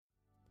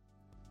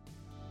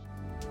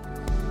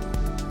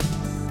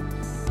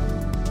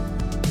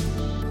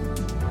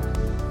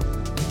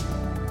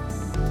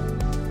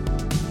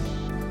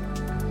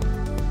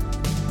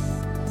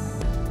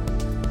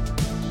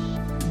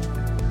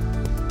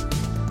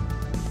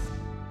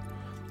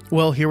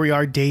Well, here we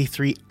are, day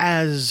 3.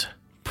 As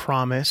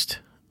promised,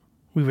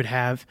 we would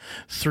have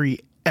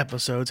 3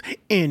 episodes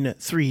in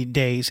 3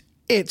 days.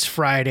 It's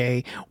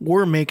Friday.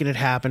 We're making it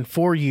happen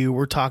for you.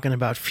 We're talking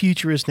about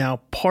Future Is Now,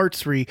 Part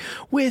 3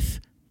 with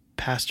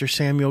Pastor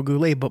Samuel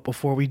Goulet. But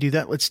before we do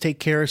that, let's take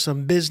care of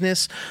some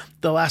business.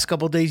 The last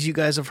couple of days, you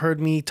guys have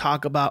heard me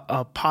talk about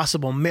a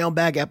possible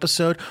mailbag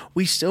episode.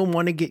 We still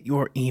want to get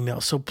your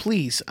email. So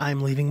please,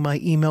 I'm leaving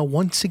my email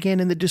once again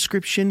in the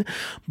description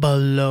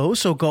below.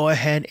 So go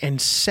ahead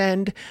and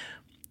send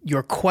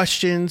your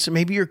questions,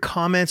 maybe your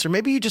comments, or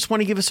maybe you just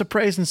want to give us a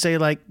praise and say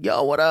like,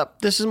 yo, what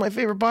up? This is my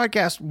favorite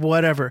podcast,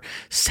 whatever.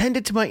 Send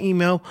it to my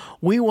email.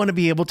 We want to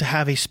be able to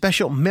have a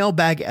special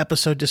mailbag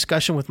episode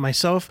discussion with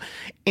myself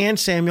and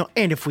Samuel.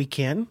 And if we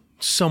can,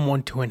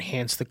 someone to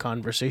enhance the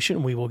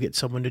conversation, we will get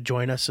someone to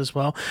join us as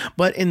well.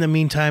 But in the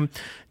meantime,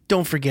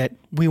 don't forget,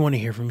 we want to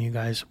hear from you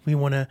guys. We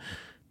want to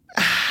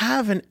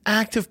have an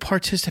active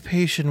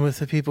participation with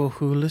the people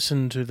who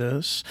listen to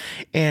this,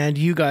 and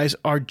you guys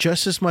are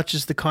just as much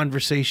as the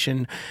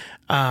conversation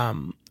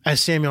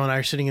as Samuel and I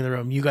are sitting in the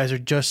room. You guys are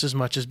just as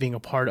much as being a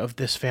part of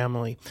this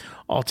family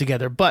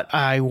altogether. But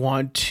I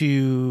want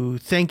to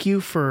thank you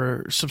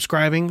for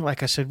subscribing.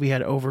 Like I said, we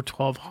had over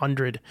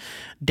 1,200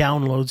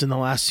 downloads in the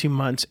last 2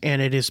 months,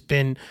 and it has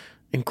been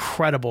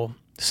incredible.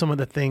 Some of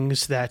the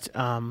things that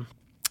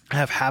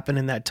have happened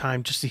in that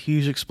time, just a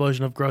huge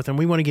explosion of growth. And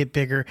we want to get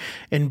bigger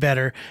and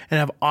better and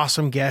have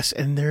awesome guests.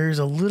 And there's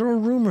a little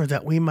rumor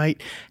that we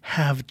might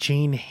have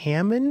Jane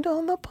Hammond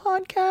on the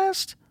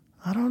podcast.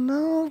 I don't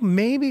know,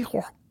 maybe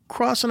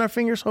crossing our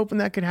fingers, hoping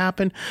that could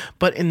happen.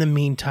 But in the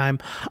meantime,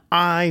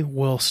 I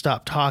will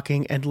stop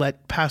talking and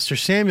let Pastor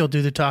Samuel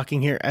do the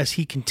talking here as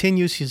he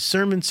continues his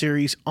sermon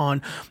series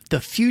on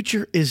The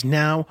Future Is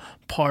Now,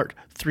 Part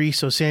 3.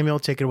 So Samuel,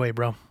 take it away,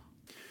 bro.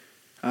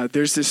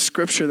 There's this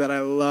scripture that I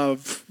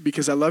love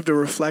because I love to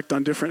reflect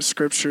on different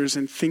scriptures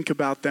and think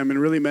about them and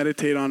really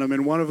meditate on them.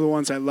 And one of the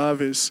ones I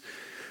love is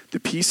the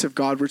peace of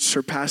God, which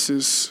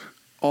surpasses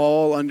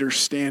all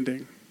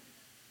understanding,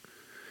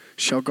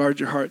 shall guard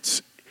your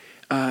hearts.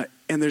 And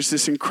there's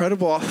this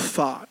incredible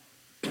thought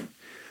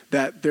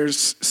that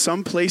there's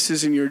some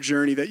places in your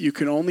journey that you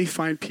can only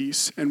find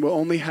peace and will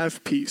only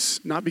have peace,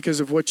 not because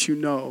of what you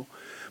know,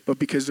 but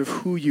because of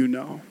who you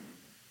know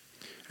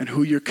and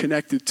who you're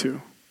connected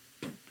to.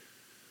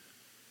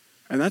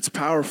 And that's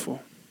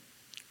powerful.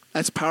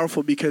 That's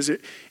powerful because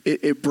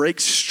it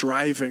breaks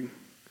striving.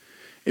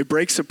 It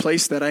breaks a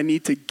place that I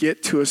need to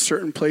get to a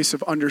certain place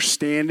of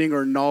understanding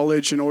or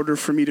knowledge in order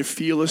for me to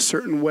feel a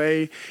certain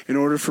way, in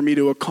order for me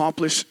to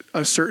accomplish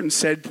a certain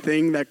said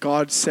thing that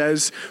God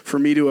says for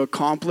me to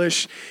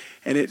accomplish.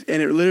 And it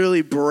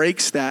literally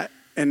breaks that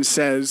and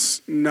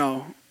says,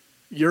 no,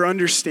 your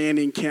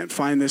understanding can't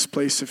find this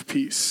place of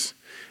peace.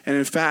 And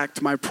in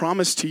fact, my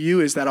promise to you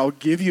is that I'll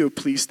give you a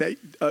peace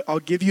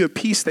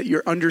that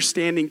your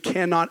understanding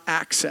cannot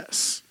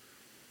access.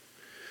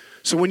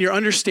 So when your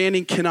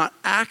understanding cannot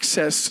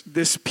access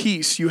this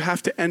peace, you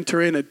have to enter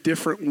in a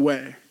different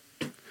way.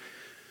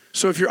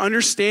 So if your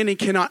understanding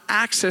cannot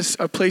access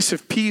a place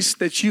of peace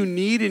that you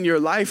need in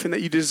your life and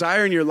that you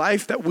desire in your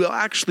life that will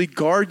actually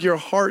guard your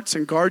hearts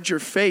and guard your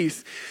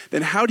faith,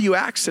 then how do you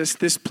access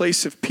this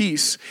place of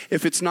peace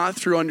if it's not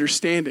through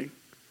understanding?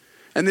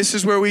 And this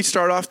is where we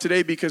start off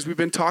today because we've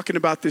been talking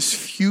about this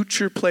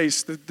future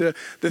place. The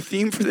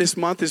theme for this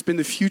month has been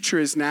the future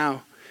is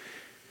now.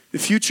 The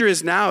future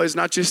is now is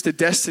not just a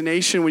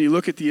destination when you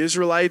look at the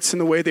Israelites and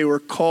the way they were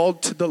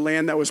called to the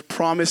land that was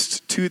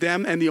promised to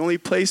them. And the only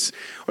place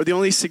or the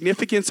only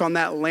significance on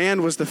that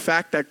land was the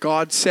fact that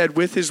God said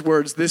with his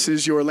words, this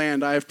is your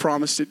land. I have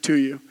promised it to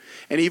you.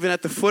 And even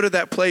at the foot of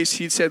that place,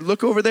 he said,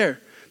 look over there.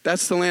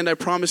 That's the land I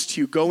promised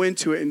you. Go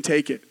into it and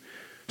take it.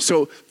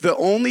 So the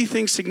only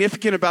thing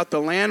significant about the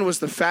land was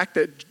the fact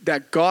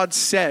that God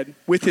said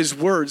with his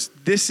words,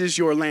 this is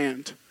your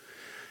land.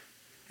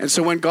 And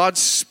so when God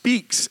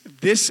speaks,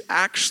 this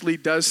actually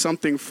does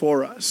something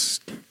for us.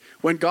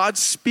 When God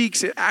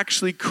speaks, it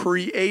actually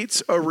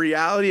creates a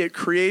reality. It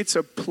creates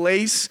a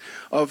place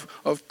of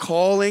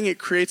calling. It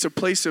creates a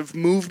place of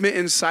movement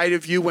inside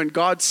of you. When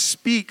God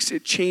speaks,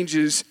 it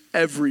changes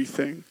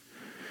everything.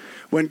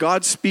 When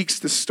God speaks,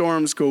 the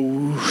storms go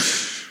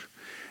whoosh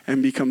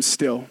and become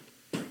still.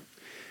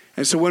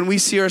 And so when we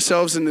see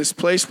ourselves in this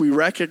place, we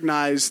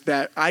recognize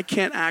that I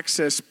can't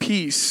access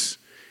peace.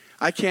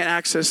 I can't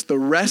access the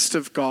rest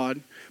of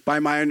God by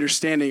my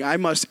understanding. I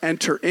must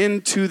enter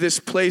into this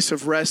place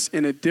of rest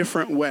in a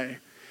different way.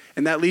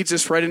 And that leads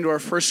us right into our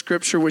first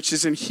scripture, which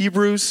is in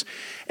Hebrews.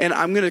 And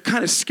I'm going to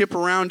kind of skip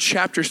around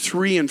chapter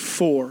 3 and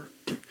 4.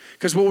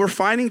 Because what we're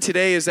finding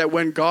today is that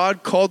when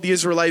God called the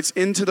Israelites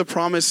into the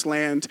promised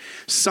land,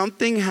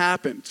 something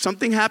happened.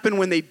 Something happened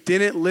when they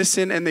didn't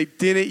listen and they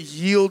didn't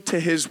yield to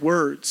his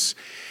words.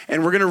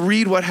 And we're going to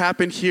read what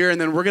happened here,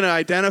 and then we're going to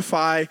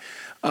identify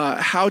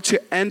how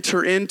to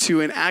enter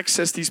into and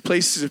access these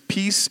places of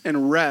peace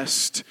and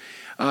rest.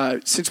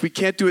 Since we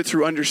can't do it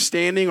through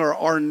understanding or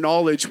our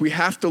knowledge, we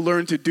have to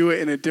learn to do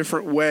it in a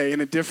different way,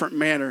 in a different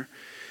manner.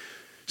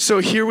 So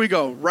here we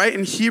go. Right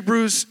in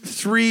Hebrews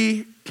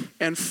 3,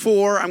 and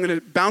 4. I'm going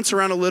to bounce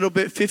around a little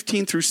bit,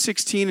 15 through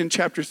 16 in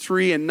chapter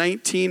 3 and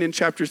 19 in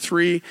chapter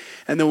 3.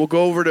 And then we'll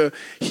go over to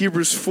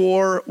Hebrews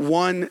 4,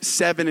 1,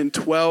 7, and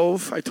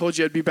 12. I told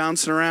you I'd be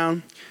bouncing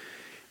around.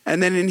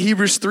 And then in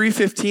Hebrews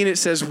 3:15 it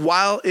says,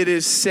 while it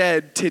is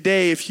said,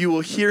 today if you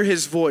will hear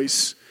his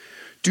voice,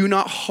 do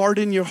not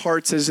harden your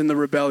hearts as in the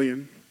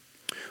rebellion.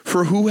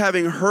 For who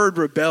having heard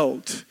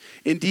rebelled?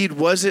 Indeed,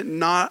 was it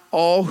not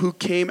all who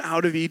came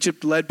out of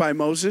Egypt led by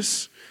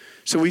Moses?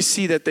 So we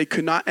see that they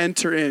could not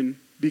enter in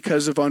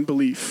because of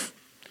unbelief.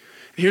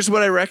 Here's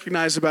what I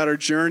recognize about our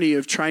journey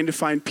of trying to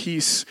find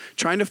peace,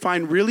 trying to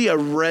find really a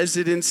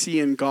residency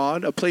in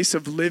God, a place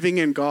of living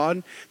in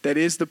God that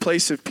is the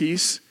place of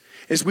peace,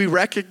 is we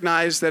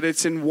recognize that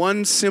it's in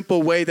one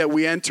simple way that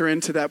we enter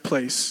into that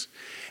place.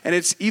 And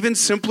it's even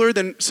simpler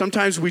than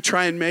sometimes we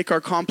try and make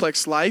our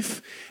complex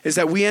life, is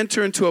that we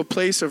enter into a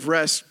place of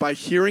rest by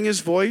hearing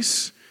his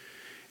voice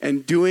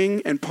and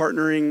doing and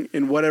partnering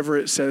in whatever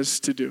it says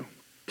to do.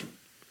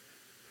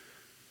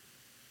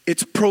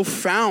 It's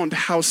profound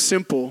how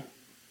simple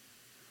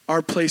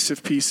our place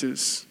of peace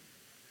is.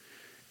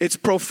 It's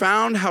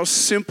profound how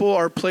simple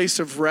our place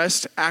of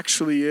rest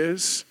actually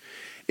is.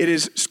 It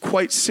is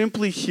quite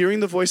simply hearing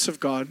the voice of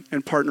God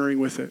and partnering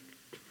with it.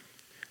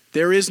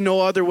 There is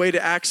no other way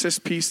to access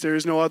peace. There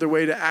is no other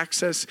way to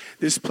access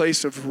this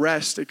place of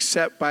rest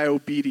except by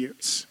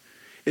obedience.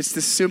 It's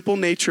the simple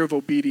nature of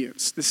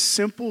obedience, the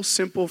simple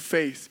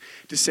faith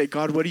to say,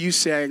 God, what are you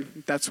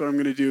saying? That's what I'm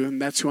going to do,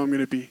 and that's who I'm going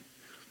to be.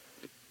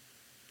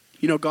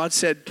 You know, God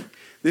said,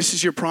 this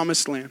is your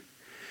promised land.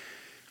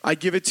 I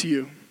give it to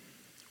you.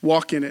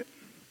 Walk in it.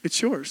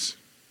 It's yours.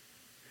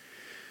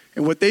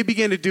 And what they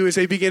began to do is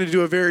they began to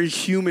do a very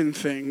human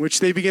thing,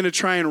 which they began to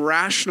try and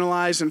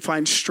rationalize and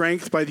find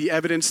strength by the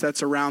evidence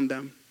that's around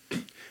them.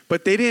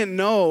 But they didn't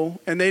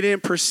know and they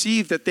didn't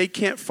perceive that they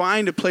can't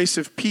find a place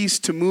of peace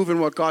to move in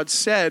what God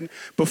said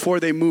before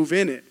they move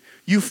in it.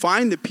 You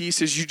find the peace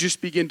as you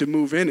just begin to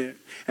move in it.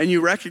 And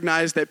you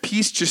recognize that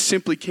peace just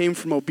simply came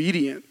from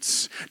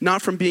obedience,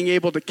 not from being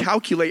able to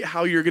calculate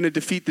how you're going to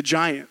defeat the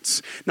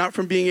giants, not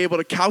from being able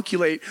to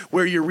calculate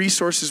where your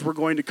resources were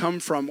going to come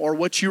from or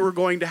what you were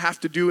going to have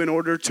to do in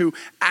order to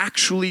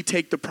actually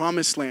take the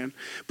promised land.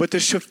 But the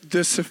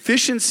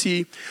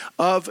sufficiency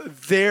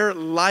of their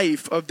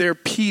life, of their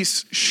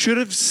peace, should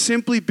have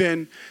simply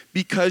been,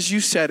 because you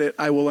said it,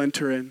 I will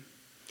enter in.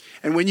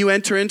 And when you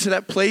enter into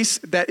that place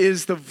that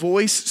is the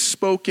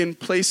voice-spoken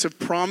place of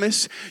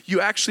promise, you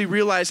actually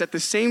realize at the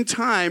same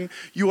time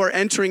you are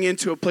entering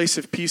into a place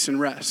of peace and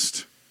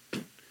rest.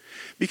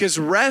 Because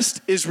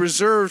rest is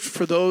reserved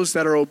for those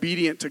that are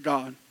obedient to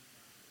God.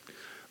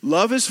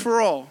 Love is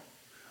for all.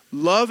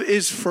 Love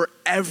is for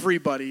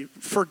everybody.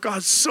 For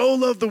God so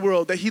loved the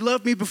world that he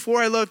loved me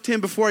before I loved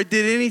him, before I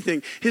did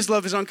anything. His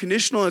love is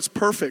unconditional, it's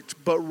perfect.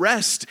 But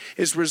rest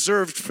is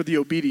reserved for the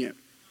obedient.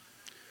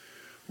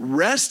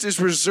 Rest is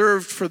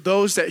reserved for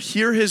those that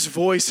hear his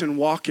voice and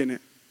walk in it.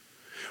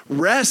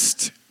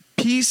 Rest,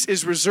 peace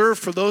is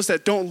reserved for those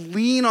that don't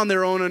lean on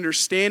their own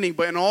understanding,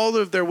 but in all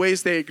of their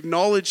ways they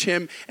acknowledge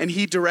him and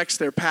he directs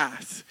their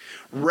path.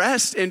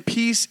 Rest and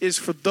peace is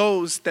for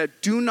those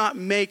that do not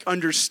make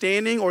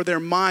understanding or their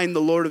mind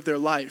the Lord of their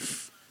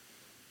life.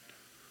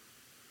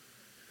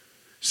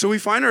 So we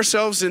find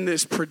ourselves in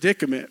this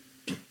predicament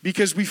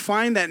because we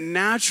find that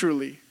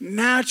naturally,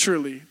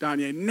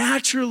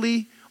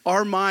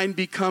 our mind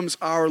becomes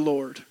our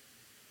Lord.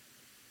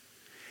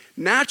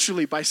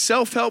 Naturally, by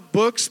self-help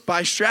books,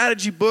 by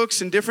strategy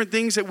books, and different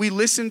things that we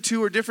listen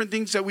to or different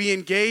things that we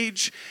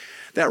engage,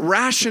 that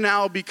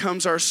rationale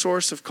becomes our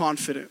source of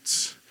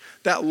confidence.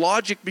 That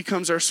logic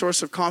becomes our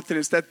source of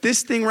confidence. That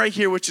this thing right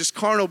here, which is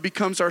carnal,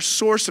 becomes our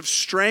source of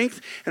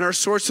strength and our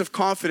source of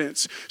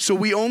confidence. So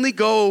we only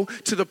go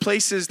to the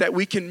places that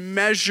we can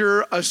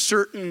measure a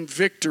certain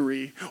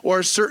victory or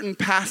a certain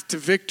path to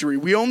victory.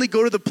 We only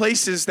go to the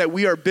places that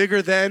we are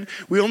bigger than.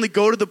 We only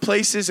go to the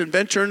places and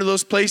venture into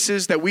those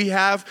places that we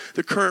have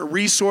the current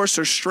resource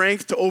or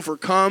strength to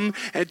overcome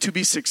and to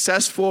be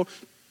successful.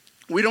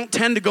 We don't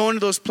tend to go into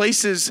those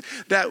places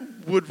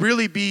that would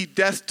really be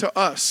death to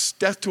us,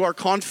 death to our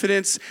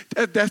confidence,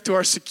 death to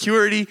our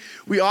security.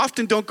 We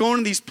often don't go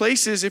into these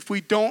places if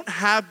we don't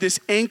have this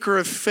anchor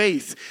of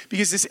faith.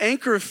 Because this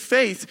anchor of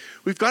faith,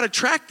 we've got to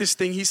track this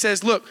thing. He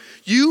says, look,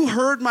 you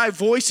heard my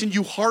voice and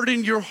you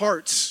hardened your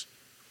hearts.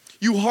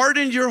 You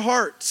hardened your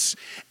hearts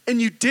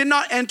and you did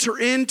not enter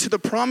into the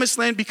promised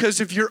land because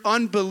of your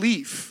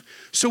unbelief.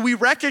 So we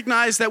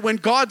recognize that when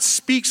God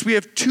speaks, we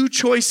have two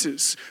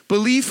choices,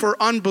 belief or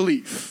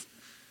unbelief.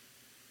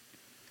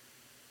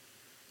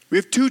 We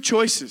have two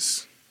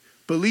choices,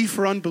 belief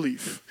or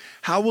unbelief.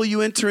 How will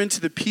you enter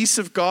into the peace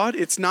of God?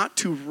 It's not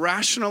to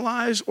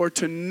rationalize or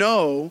to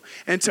know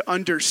and to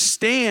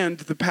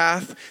understand the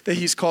path that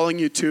he's calling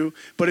you to,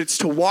 but it's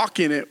to walk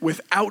in it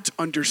without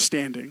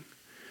understanding.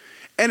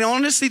 And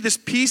honestly, this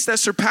peace that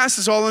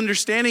surpasses all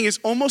understanding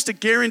is almost a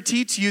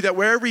guarantee to you that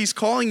wherever he's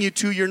calling you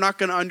to, you're not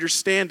going to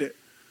understand it.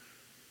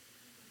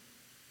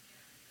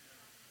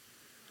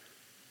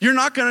 You're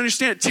not going to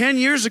understand. 10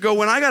 years ago,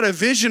 when I got a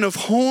vision of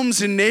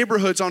homes in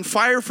neighborhoods on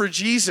fire for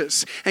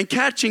Jesus and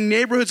catching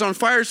neighborhoods on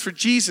fires for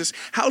Jesus,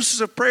 houses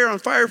of prayer on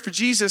fire for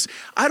Jesus,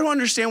 I don't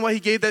understand why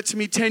he gave that to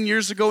me 10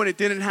 years ago and it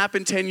didn't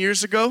happen 10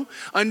 years ago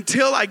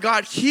until I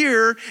got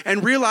here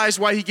and realized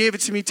why he gave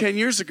it to me 10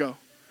 years ago.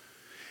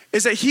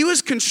 Is that he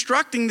was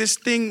constructing this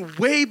thing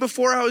way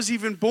before I was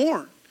even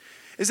born.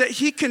 Is that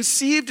he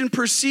conceived and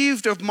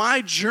perceived of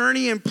my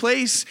journey and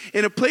place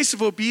in a place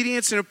of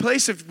obedience, in a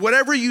place of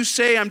whatever you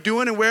say I'm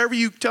doing and wherever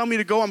you tell me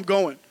to go, I'm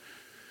going.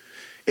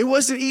 It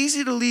wasn't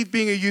easy to leave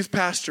being a youth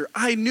pastor.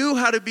 I knew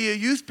how to be a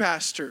youth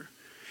pastor.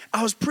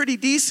 I was pretty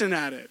decent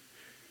at it.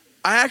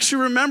 I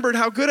actually remembered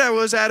how good I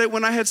was at it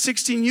when I had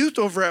 16 youth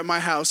over at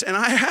my house, and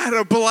I had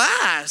a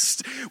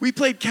blast. We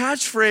played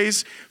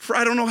catchphrase for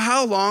I don't know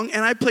how long,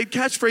 and I played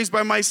catchphrase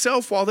by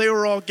myself while they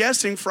were all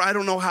guessing for I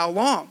don't know how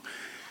long.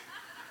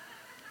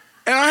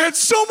 And I had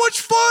so much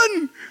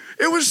fun.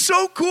 It was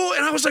so cool.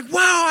 And I was like,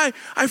 wow,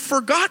 I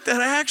forgot that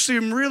I actually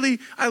am really,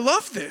 I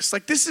love this.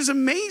 Like, this is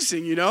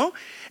amazing, you know?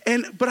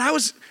 But I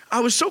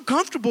was so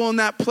comfortable in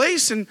that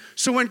place. And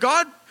so when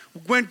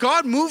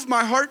God moved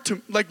my heart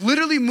to, like,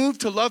 literally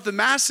moved to love the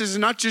masses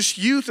and not just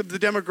youth of the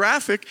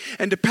demographic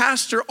and to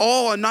pastor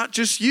all and not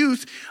just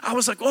youth, I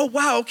was like, oh,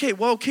 wow,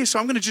 okay, so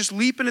I'm going to just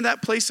leap into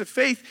that place of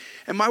faith.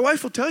 And my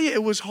wife will tell you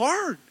it was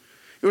hard.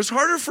 It was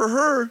harder for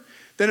her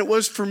than it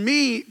was for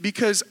me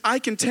because I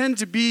can tend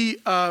to be,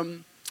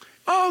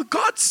 oh,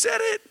 God said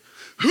it,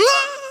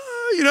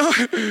 you know?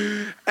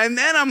 And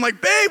then I'm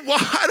like, babe,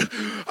 what?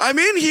 I'm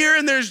in here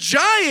and there's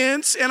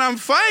giants and I'm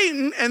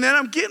fighting and then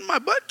I'm getting my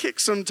butt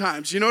kicked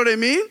sometimes. You know what I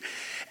mean?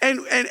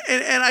 And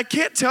I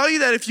can't tell you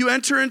that if you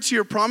enter into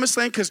your promised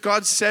land, because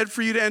God said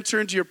for you to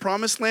enter into your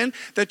promised land,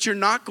 that you're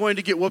not going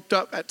to get whooped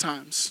up at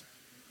times.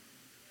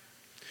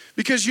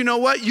 Because you know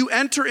what? You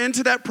enter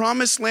into that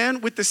promised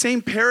land with the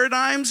same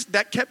paradigms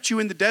that kept you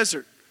in the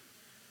desert.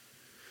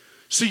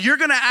 So you're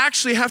going to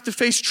actually have to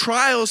face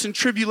trials and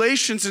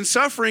tribulations and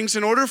sufferings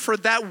in order for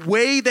that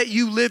way that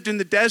you lived in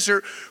the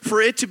desert,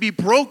 for it to be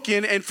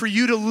broken and for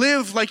you to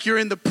live like you're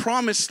in the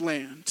promised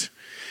land.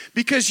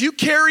 Because you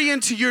carry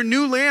into your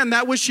new land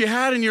that which you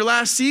had in your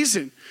last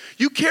season.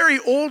 You carry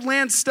old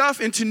land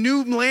stuff into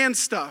new land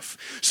stuff.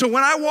 So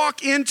when I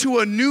walk into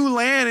a new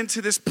land,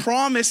 into this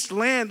promised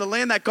land, the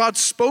land that God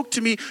spoke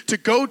to me to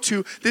go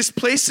to, this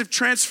place of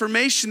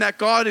transformation that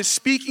God is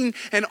speaking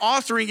and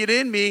authoring it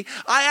in me,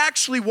 I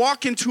actually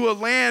walk into a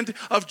land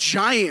of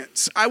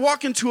giants. I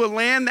walk into a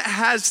land that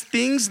has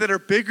things that are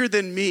bigger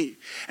than me.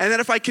 And that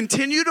if I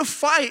continue to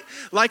fight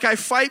like I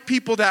fight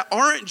people that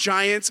aren't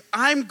giants,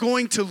 I'm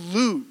going to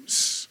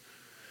lose.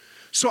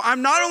 So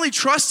I'm not only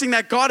trusting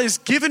that God has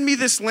given me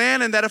this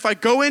land and that if I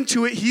go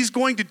into it, he's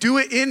going to do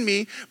it in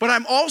me, but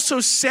I'm also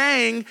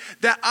saying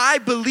that I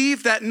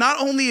believe that not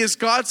only is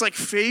God's like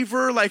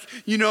favor, like,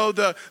 you know,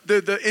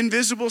 the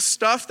invisible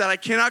stuff that I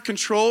cannot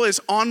control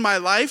is on my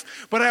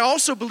life, but I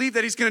also believe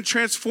that he's going to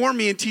transform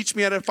me and teach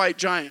me how to fight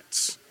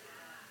giants.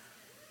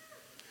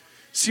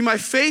 See, my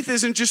faith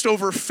isn't just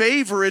over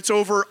favor, it's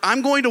over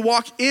I'm going to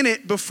walk in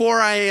it before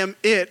I am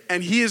it,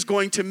 and he is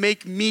going to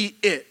make me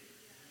it.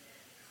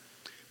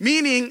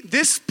 Meaning,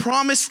 this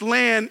promised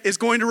land is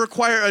going to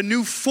require a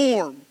new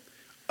form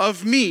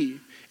of me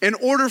in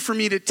order for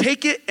me to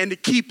take it and to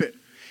keep it.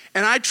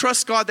 And I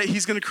trust God that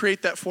he's going to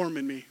create that form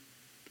in me.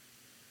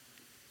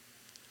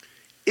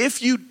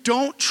 If you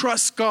don't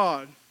trust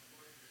God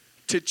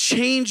to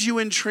change you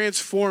and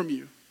transform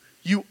you,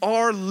 you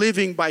are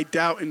living by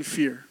doubt and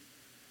fear.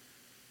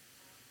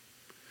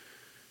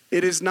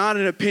 It is not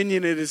an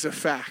opinion, it is a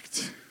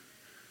fact.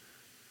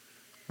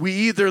 We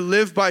either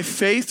live by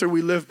faith or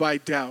we live by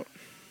doubt.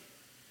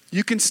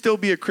 You can still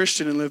be a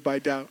Christian and live by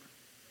doubt.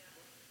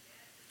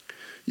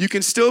 You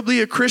can still be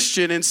a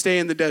Christian and stay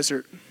in the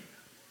desert.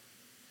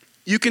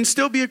 You can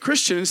still be a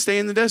Christian and stay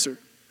in the desert.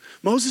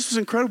 Moses was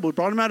incredible. He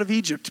brought him out of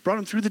Egypt, brought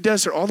him through the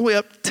desert, all the way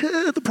up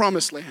to the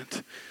promised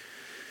land.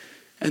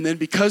 And then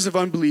because of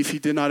unbelief, he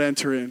did not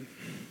enter in.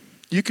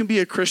 You can be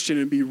a Christian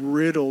and be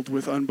riddled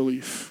with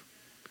unbelief.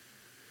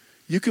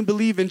 You can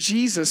believe in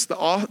Jesus,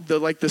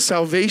 the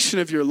salvation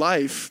of your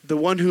life, the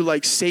one who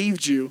like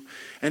saved you,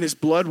 and his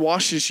blood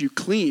washes you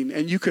clean.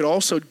 And you could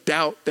also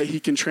doubt that he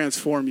can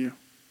transform you.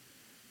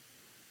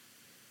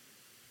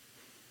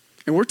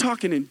 And we're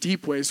talking in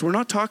deep ways. We're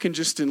not talking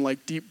just in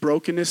like deep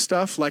brokenness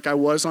stuff, like I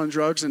was on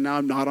drugs and now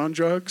I'm not on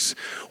drugs,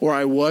 or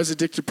I was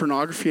addicted to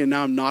pornography and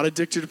now I'm not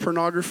addicted to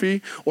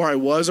pornography, or I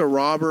was a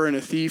robber and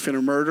a thief and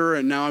a murderer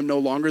and now I'm no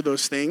longer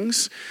those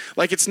things.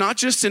 Like, it's not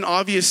just in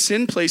obvious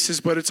sin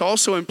places, but it's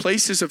also in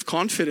places of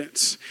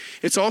confidence.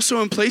 It's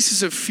also in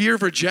places of fear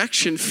of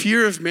rejection,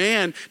 fear of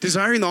man,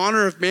 desiring the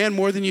honor of man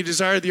more than you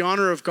desire the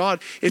honor of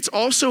God. It's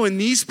also in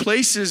these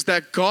places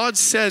that God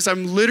says,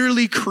 I'm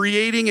literally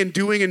creating and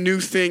doing a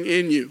new thing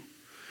in you.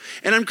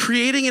 And I'm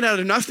creating it out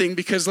of nothing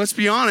because, let's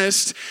be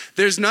honest,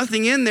 there's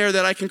nothing in there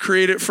that I can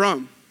create it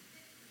from.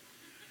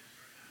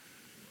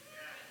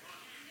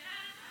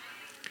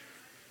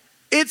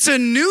 It's a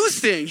new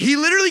thing. He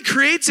literally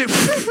creates it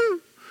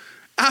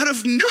out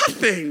of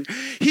nothing.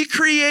 He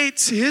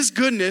creates his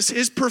goodness,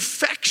 his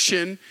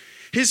perfection,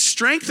 his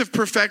strength of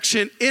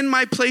perfection in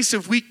my place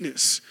of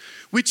weakness,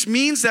 which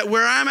means that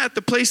where I'm at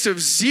the place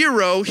of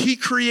 0, he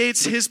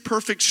creates his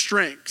perfect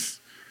strength.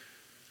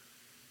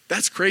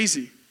 That's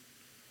crazy.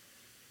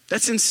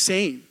 That's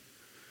insane.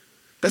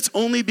 That's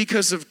only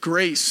because of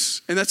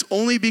grace. And that's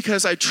only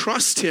because I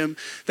trust him,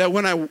 that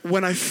when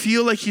I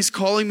feel like he's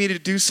calling me to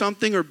do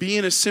something or be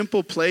in a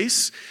simple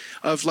place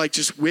of like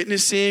just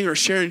witnessing or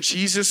sharing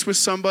Jesus with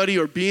somebody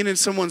or being in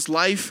someone's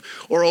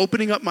life or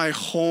opening up my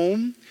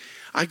home,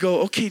 I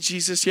go, okay,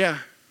 Jesus, yeah,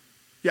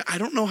 I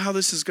don't know how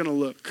this is going to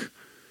look.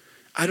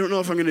 I don't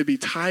know if I'm going to be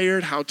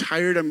tired, how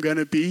tired I'm going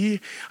to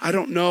be. I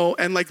don't know.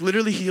 And like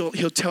literally he'll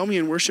tell me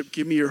in worship,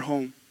 give me your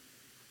home.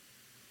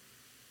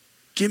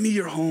 Give me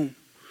your home.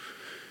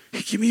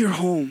 Hey, give me your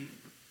home.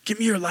 Give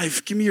me your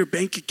life. Give me your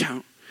bank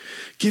account.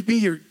 Give me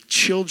your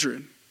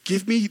children.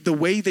 Give me the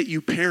way that you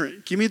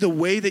parent. Give me the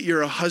way that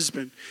you're a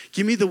husband.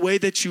 Give me the way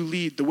that you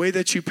lead, the way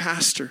that you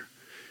pastor.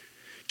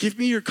 Give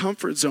me your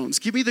comfort zones.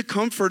 Give me the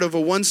comfort of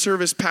a 1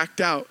 service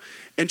packed out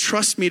and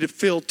trust me to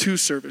fill 2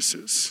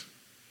 services.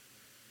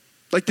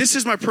 Like this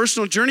is my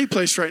personal journey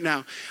place right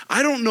now.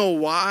 I don't know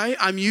why.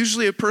 I'm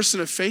usually a person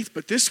of faith,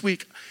 but this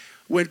week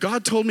when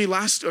God told me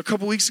a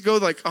couple weeks ago,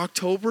 like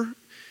October,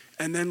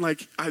 and then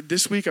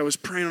this week I was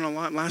praying on a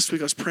lot. Last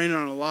week I was praying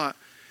on a lot.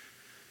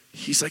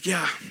 He's like,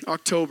 yeah,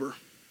 October.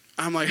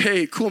 I'm like,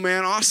 hey, cool,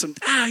 man, awesome.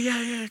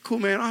 Yeah, cool,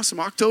 man, awesome.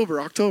 October.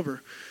 I'm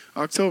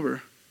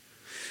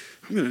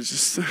going to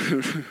just,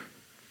 and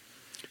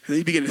then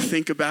you begin to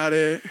think about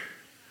it.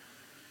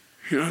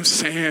 You know what I'm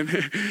saying?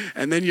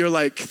 And then you're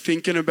like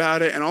thinking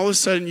about it. And all of a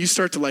sudden you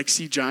start to like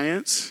see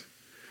giants.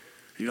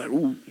 And you're like,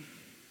 ooh,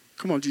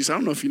 come on, Jesus. I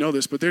don't know if you know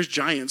this, but there's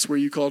giants where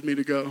you called me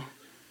to go.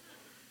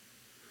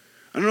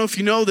 I don't know if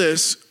you know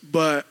this,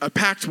 but a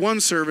packed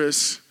 1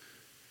 service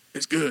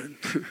is good.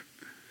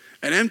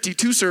 An empty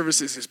 2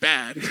 services is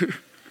bad.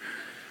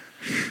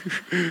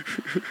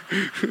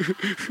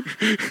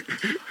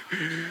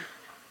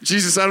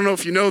 Jesus, I don't know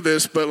if you know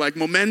this, but like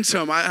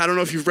momentum, I don't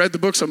know if you've read the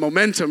books on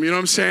momentum, you know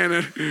what I'm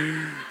saying?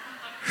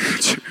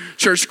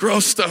 Church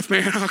growth stuff,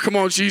 man. Oh, come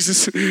on,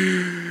 Jesus.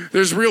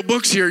 There's real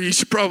books here. You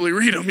should probably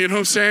read them, you know what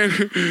I'm saying?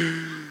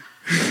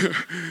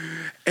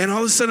 And all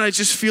of a sudden I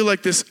just feel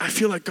like this. I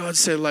feel like God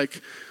said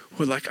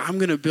I'm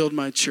going to build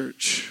my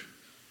church,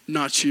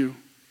 not you.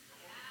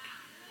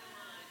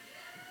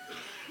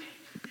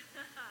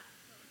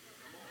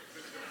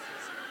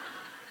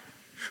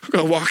 I'm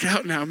going to walk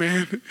out now,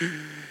 man.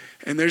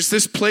 And there's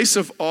this place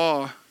of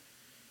awe.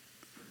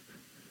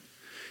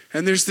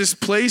 And there's this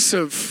place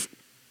of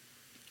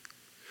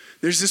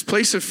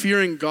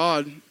fearing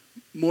God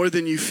more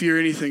than you fear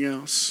anything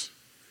else.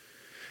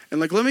 And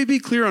let me be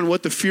clear on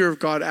what the fear of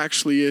God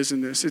actually is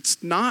in this.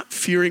 It's not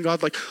fearing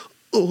God like,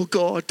 oh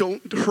God,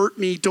 don't hurt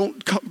me.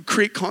 Don't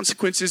create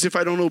consequences if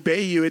I don't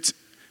obey you. It's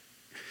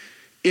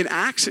in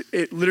Acts,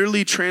 it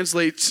literally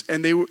translates,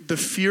 and the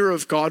fear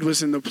of God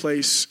was in the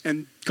place,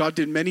 and God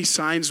did many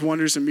signs,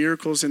 wonders, and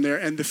miracles in there.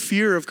 And the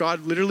fear of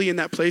God literally in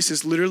that place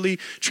is literally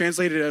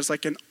translated as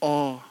like an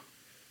awe.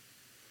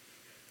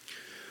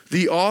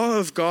 The awe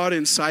of God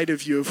inside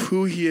of you, of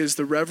who he is,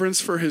 the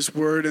reverence for his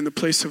word, and the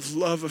place of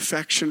love,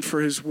 affection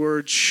for his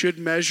word should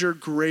measure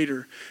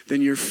greater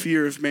than your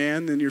fear of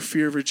man, than your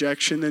fear of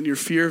rejection, than your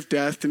fear of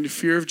death, than your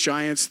fear of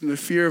giants, than the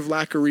fear of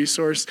lack of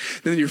resource,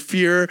 than your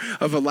fear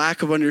of a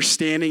lack of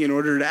understanding in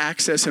order to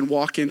access and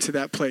walk into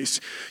that place.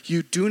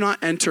 You do not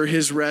enter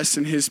his rest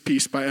and his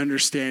peace by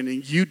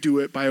understanding. You do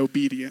it by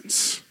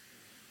obedience.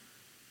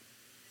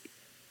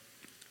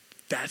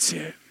 That's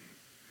it.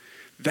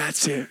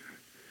 That's it.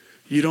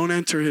 You don't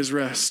enter his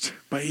rest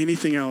by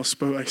anything else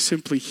but by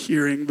simply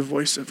hearing the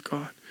voice of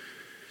God.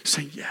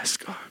 Saying, yes,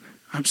 God,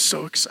 I'm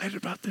so excited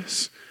about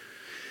this.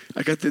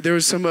 There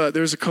was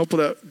a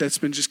couple that's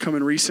been just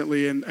coming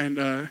recently, and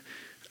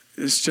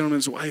this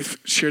gentleman's wife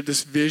shared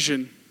this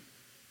vision,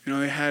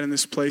 they had in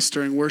this place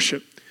during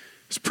worship.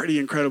 It's pretty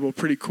incredible,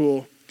 pretty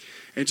cool.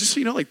 And just,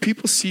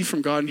 people see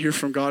from God and hear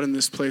from God in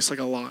this place like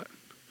a lot.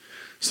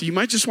 So you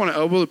might just want to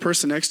elbow the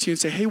person next to you and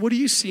say, hey, what are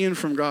you seeing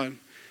from God?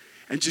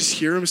 And just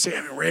hear him say,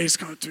 Ray's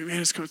coming through,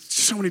 man. It's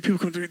so many people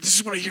come through. This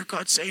is what I hear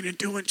God saying and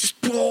doing. Just,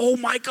 oh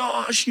my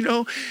gosh,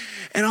 And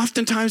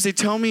oftentimes they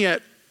tell me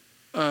at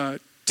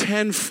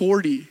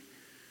 10:40.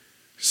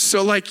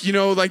 So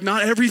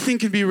not everything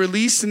can be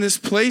released in this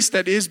place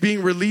that is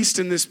being released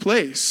in this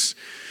place.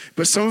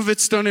 But some of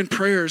it's done in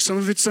prayer. Some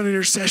of it's done in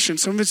intercession.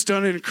 Some of it's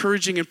done in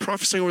encouraging and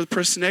prophesying over the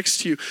person next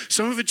to you.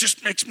 Some of it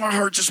just makes my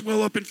heart just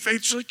well up in faith.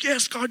 It's like,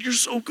 yes, God, you're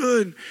so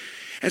good.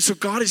 And so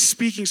God is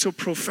speaking so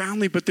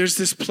profoundly, but there's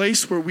this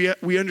place where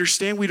we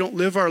understand we don't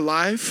live our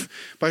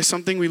life by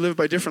something, we live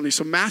by differently.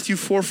 So Matthew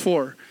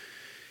 4:4,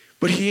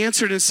 but he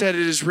answered and said,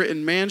 it is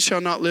written, man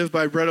shall not live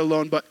by bread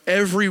alone, but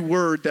every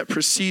word that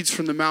proceeds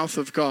from the mouth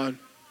of God.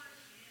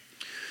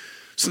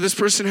 So this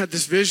person had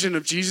this vision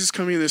of Jesus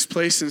coming in this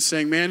place and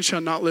saying, man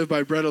shall not live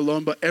by bread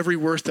alone, but every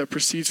word that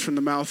proceeds from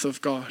the mouth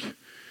of God.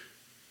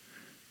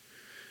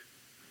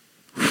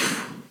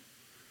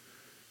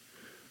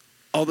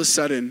 All of a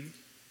sudden,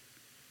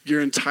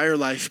 your entire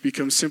life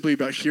becomes simply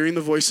about hearing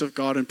the voice of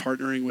God and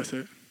partnering with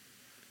it.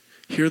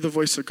 Hear the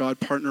voice of God,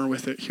 partner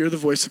with it. Hear the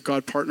voice of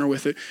God, partner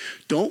with it.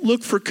 Don't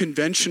look for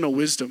conventional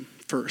wisdom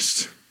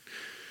first.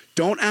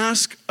 Don't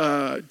ask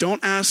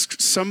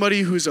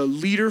somebody who's a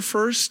leader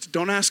first.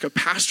 Don't ask a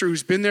pastor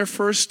who's been there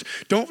first.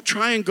 Don't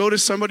try and go to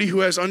somebody who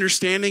has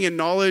understanding and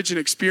knowledge and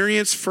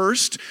experience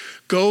first.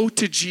 Go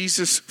to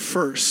Jesus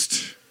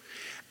first.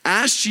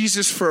 Ask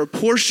Jesus for a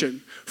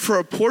portion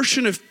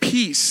of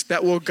peace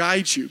that will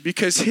guide you,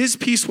 because his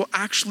peace will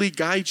actually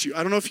guide you.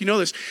 I don't know if you know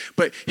this,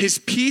 but his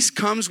peace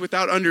comes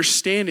without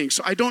understanding.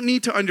 So I don't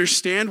need to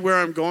understand where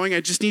I'm going.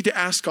 I just need to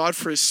ask God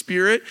for his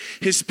spirit.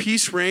 His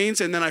peace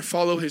reigns, and then I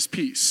follow his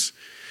peace.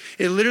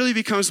 It literally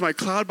becomes my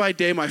cloud by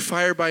day, my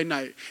fire by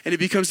night. And it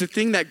becomes the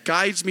thing that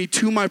guides me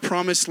to my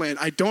promised land.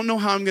 I don't know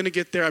how I'm going to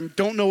get there. I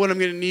don't know what I'm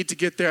going to need to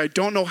get there. I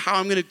don't know how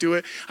I'm going to do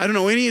it. I don't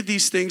know any of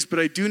these things, but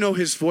I do know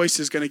his voice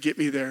is going to get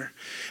me there.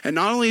 And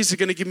not only is it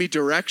going to give me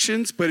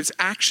directions, but it's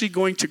actually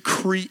going to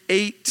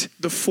create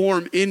the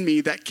form in me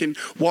that can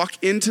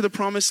walk into the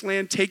promised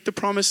land, take the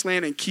promised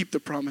land, and keep the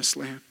promised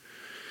land.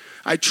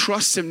 I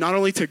trust him not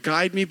only to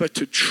guide me, but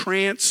to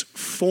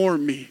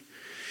transform me.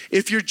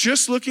 If you're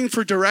just looking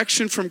for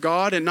direction from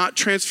God and not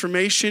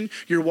transformation,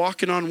 you're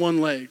walking on one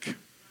leg.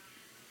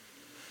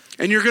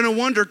 And you're going to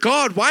wonder,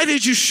 God, why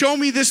did you show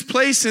me this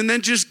place and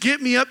then just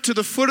get me up to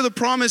the foot of the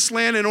promised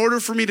land in order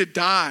for me to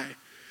die?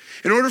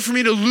 In order for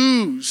me to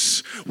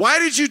lose? Why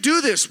did you do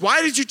this?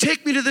 Why did you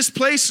take me to this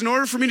place in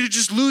order for me to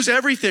just lose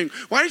everything?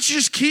 Why didn't you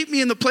just keep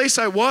me in the place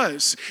I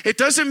was? It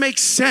doesn't make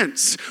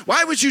sense.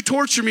 Why would you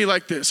torture me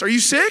like this? Are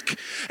you sick?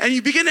 And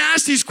you begin to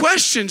ask these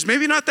questions.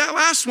 Maybe not that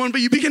last one,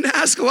 but you begin to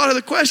ask a lot of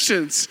the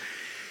questions.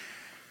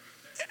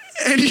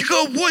 And you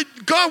go, "What,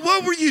 God,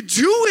 what were you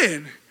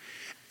doing?"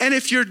 And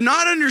if you're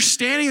not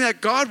understanding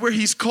that God, where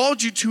he's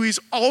called you to, he's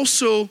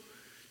also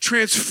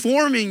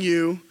transforming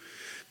you,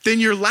 then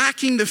you're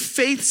lacking the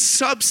faith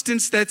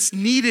substance that's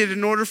needed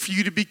in order for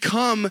you to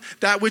become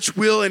that which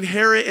will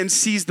inherit and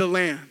seize the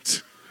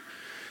land.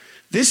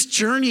 This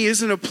journey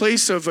isn't a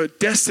place of a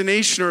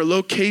destination or a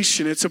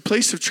location. It's a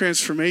place of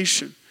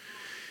transformation.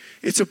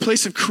 It's a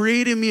place of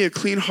creating me a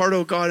clean heart,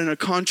 O God, and a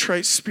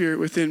contrite spirit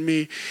within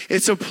me.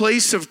 It's a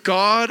place of,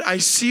 God, I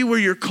see where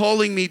you're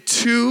calling me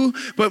to,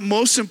 but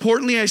most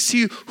importantly, I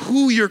see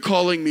who you're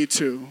calling me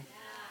to.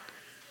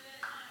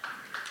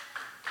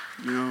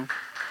 You know?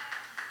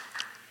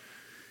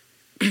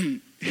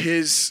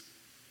 His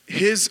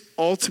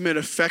ultimate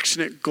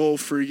affectionate goal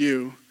for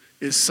you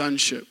is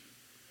sonship.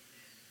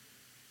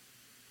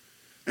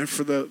 And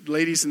for the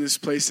ladies in this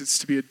place, it's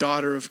to be a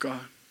daughter of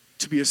God,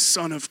 to be a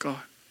son of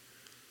God.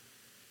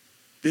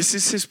 This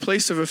is his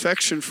place of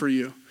affection for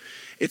you.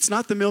 It's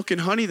not the milk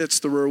and honey that's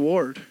the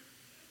reward.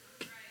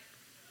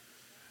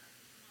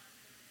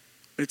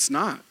 It's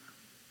not.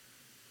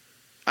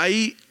 I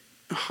eat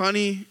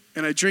honey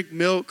and I drink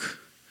milk.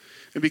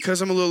 And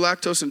because I'm a little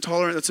lactose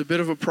intolerant, that's a bit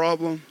of a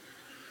problem.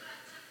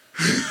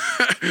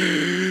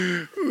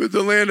 With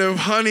the land of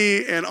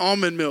honey and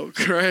almond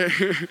milk, right?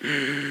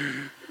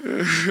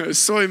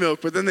 Soy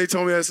milk. But then they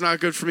told me that's not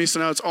good for me, so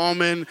now it's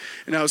almond,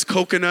 and now it's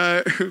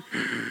coconut.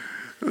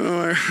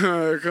 Oh my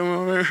God, come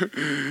on, man.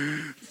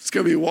 It's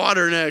going to be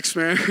water next,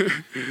 man.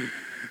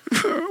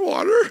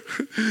 Water?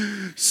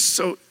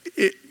 So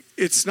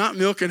it's not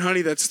milk and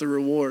honey that's the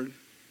reward.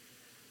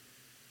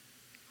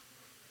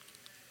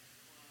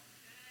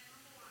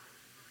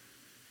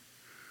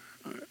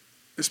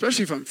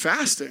 Especially if I'm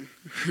fasting.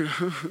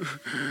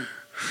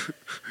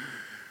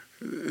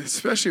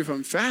 Especially if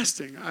I'm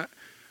fasting.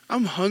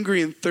 I'm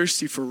hungry and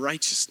thirsty for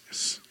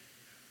righteousness,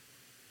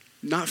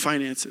 not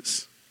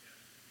finances.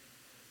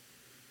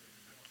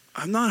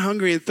 I'm not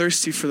hungry and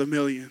thirsty for the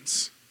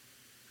millions.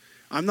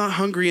 I'm not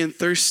hungry and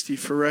thirsty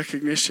for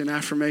recognition,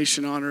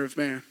 affirmation, honor of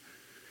man.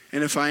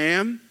 And if I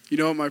am, you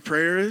know what my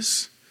prayer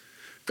is?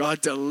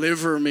 God,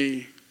 deliver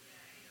me.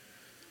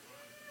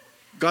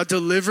 God,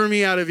 deliver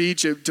me out of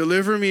Egypt.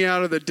 Deliver me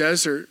out of the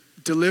desert.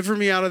 Deliver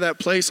me out of that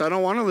place. I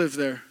don't want to live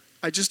there.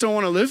 I just don't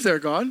want to live there,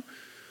 God.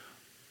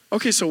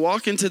 Okay, so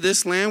walk into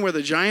this land where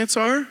the giants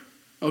are.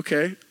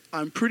 Okay,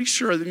 I'm pretty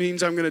sure that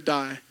means I'm going to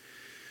die.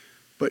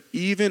 But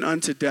even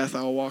unto death,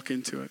 I'll walk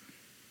into it.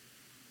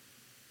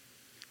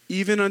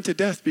 Even unto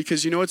death.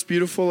 Because you know what's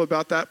beautiful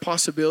about that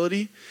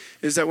possibility?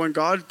 Is that when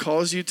God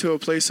calls you to a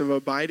place of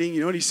abiding, you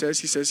know what he says?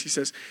 He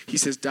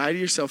says, die to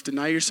yourself,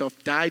 deny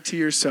yourself, die to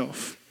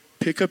yourself.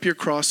 Pick up your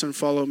cross and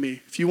follow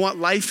me. If you want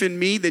life in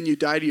me, then you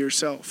die to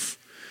yourself.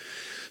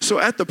 So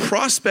at the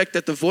prospect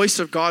that the voice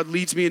of God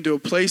leads me into a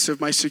place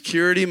of my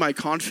security, my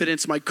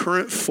confidence, my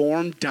current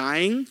form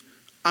dying,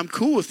 I'm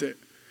cool with it.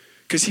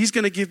 Because he's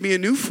going to give me a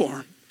new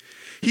form.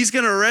 He's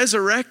going to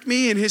resurrect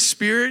me in his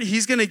spirit.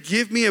 He's going to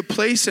give me a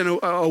place and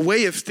a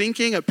way of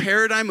thinking, a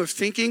paradigm of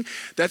thinking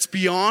that's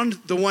beyond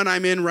the one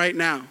I'm in right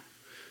now.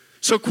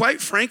 So quite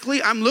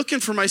frankly, I'm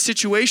looking for my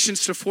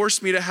situations to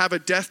force me to have a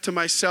death to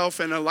myself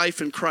and a life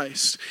in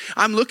Christ.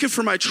 I'm looking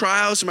for my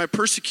trials and my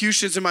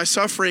persecutions and my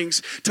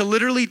sufferings to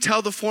literally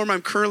tell the form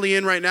I'm currently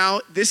in right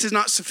now, this is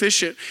not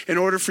sufficient in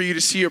order for you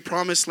to see your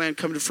promised land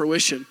come to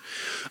fruition.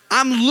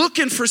 I'm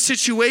looking for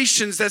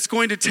situations that's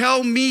going to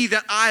tell me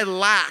that I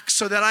lack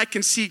so that I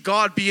can see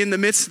God be in the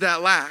midst of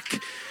that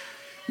lack.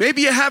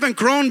 Maybe you haven't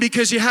grown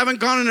because you haven't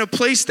gone in a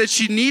place that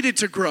you needed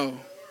to grow.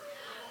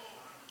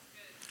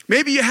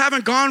 Maybe you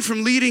haven't gone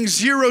from leading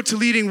 0 to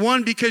leading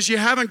 1 because you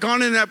haven't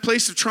gone in that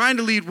place of trying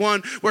to lead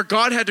 1 where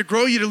God had to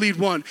grow you to lead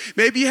 1.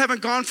 Maybe you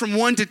haven't gone from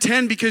 1 to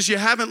 10 because you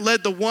haven't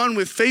led the 1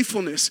 with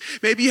faithfulness.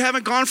 Maybe you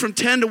haven't gone from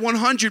 10 to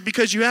 100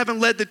 because you haven't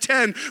led the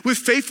 10 with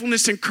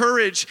faithfulness and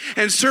courage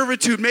and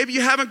servitude. Maybe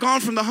you haven't gone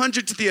from the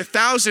 100 to the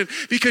 1,000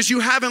 because you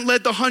haven't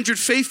led the 100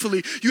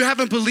 faithfully. You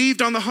haven't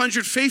believed on the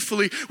 100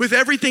 faithfully with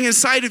everything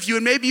inside of you.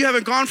 And maybe you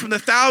haven't gone from the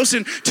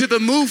 1,000 to the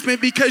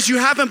movement because you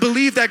haven't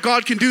believed that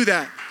God can do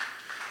that.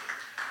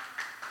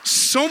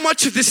 So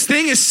much of this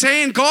thing is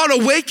saying, God,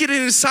 awaken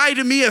inside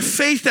of me a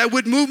faith that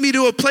would move me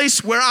to a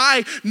place where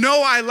I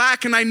know I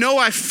lack and I know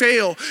I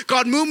fail.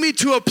 God, move me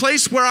to a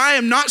place where I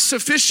am not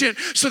sufficient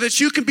so that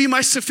you can be my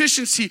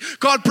sufficiency.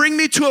 God, bring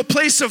me to a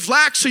place of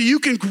lack so you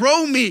can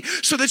grow me,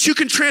 so that you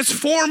can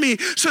transform me,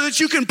 so that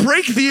you can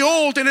break the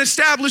old and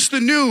establish the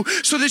new,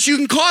 so that you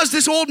can cause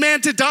this old man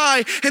to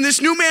die and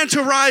this new man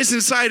to rise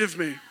inside of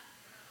me.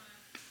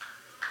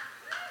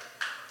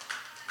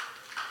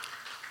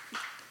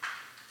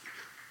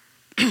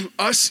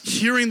 Us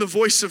hearing the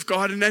voice of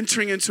God and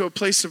entering into a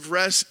place of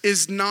rest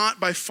is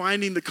not by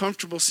finding the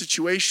comfortable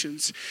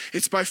situations.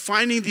 It's by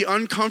finding the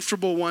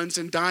uncomfortable ones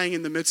and dying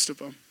in the midst of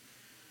them.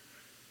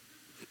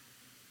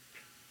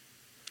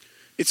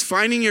 It's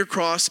finding your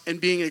cross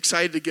and being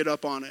excited to get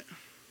up on it.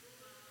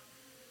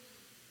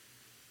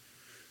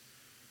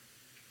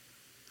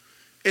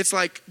 It's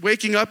like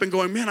waking up and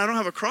going, man, I don't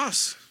have a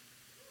cross.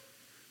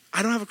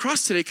 I don't have a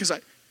cross today because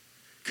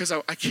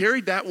I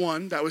carried that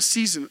one that was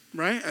seasoned,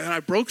 right? And I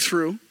broke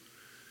through.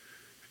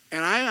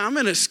 And I'm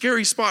in a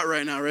scary spot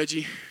right now, Reggie.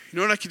 You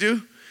know what I could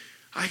do?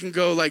 I can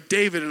go like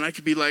David and I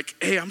could be like,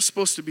 hey, I'm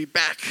supposed to be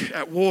back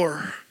at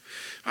war.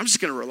 I'm just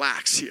going to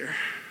relax here.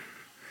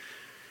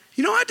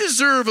 You know, I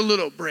deserve a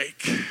little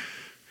break.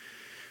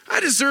 I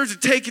deserve to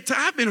take it.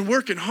 I've been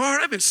working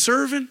hard. I've been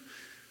serving.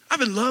 I've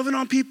been loving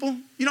on people.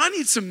 You know, I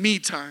need some me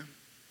time.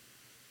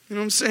 You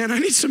know what I'm saying? I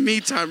need some me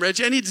time,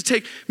 Reggie. I need to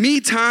take me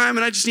time,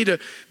 and I just need to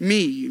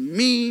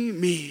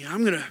me.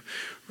 I'm going to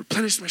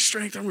replenish my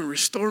strength. I'm going to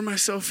restore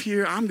myself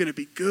here. I'm going to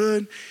be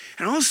good.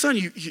 And all of a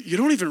sudden, you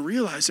don't even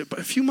realize it, but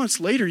a few months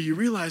later, you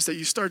realize that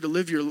you started to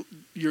live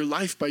your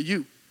life by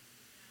you.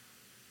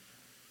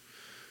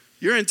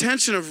 Your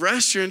intention of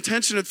rest, your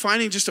intention of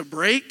finding just a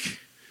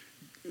break,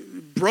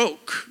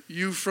 broke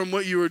you from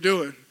what you were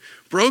doing.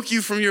 Broke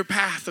you from your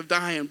path of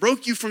dying,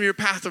 broke you from your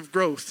path of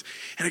growth.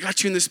 And it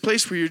got you in this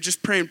place where you're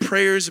just praying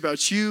prayers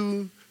about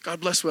you. God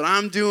bless what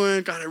I'm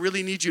doing. God, I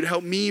really need you to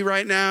help me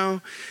right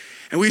now.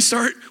 And we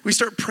start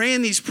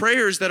praying these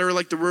prayers that are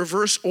like the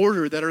reverse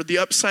order, that are the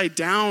upside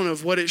down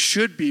of what it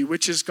should be,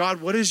 which is, God,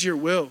 what is your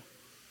will?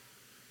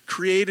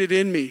 Create it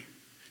in me.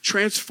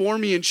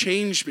 Transform me and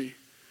change me.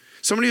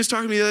 Somebody was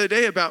talking to me the other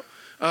day about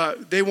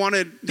they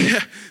wanted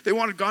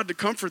God to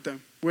comfort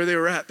them where they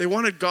were at. They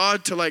wanted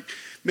God to like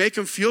make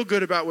them feel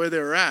good about where they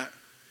were at.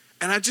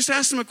 And I just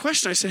asked them a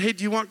question. I said, hey,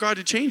 do you want God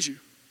to change you?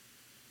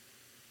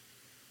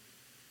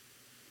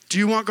 Do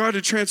you want God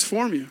to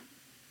transform you?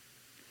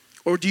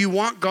 Or do you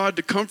want God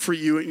to comfort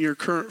you in your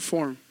current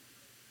form?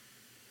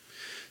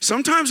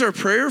 Sometimes our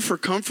prayer for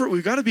comfort,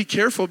 we've got to be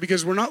careful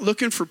because we're not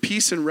looking for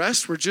peace and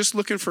rest. We're just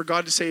looking for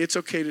God to say it's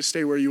okay to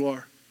stay where you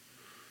are.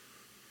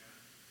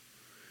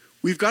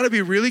 We've got to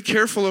be really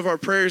careful of our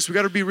prayers. We've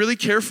got to be really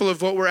careful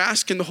of what we're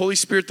asking the Holy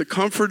Spirit, the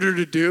Comforter,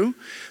 to do.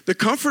 The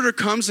Comforter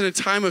comes in a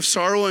time of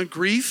sorrow and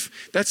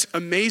grief. That's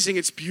amazing.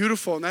 It's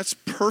beautiful, and that's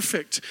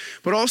perfect.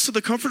 But also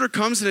the Comforter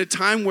comes in a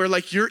time where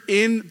like you're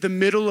in the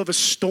middle of a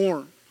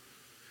storm.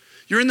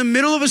 You're in the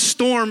middle of a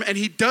storm, and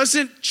he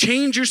doesn't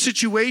change your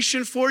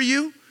situation for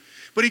you,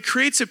 but he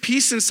creates a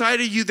peace inside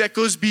of you that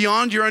goes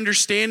beyond your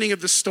understanding of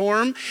the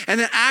storm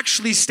and that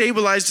actually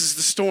stabilizes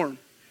the storm.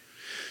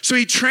 So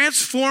he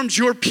transforms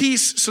your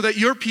peace so that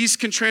your peace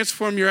can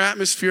transform your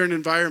atmosphere and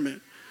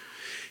environment.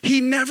 He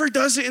never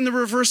does it in the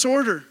reverse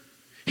order.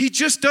 He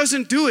just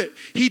doesn't do it.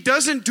 He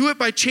doesn't do it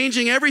by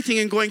changing everything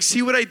and going,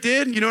 see what I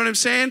did? You know what I'm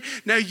saying?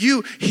 Now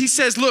he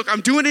says, look,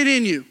 I'm doing it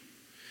in you.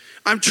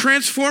 I'm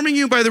transforming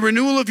you by the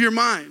renewal of your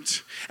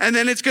mind. And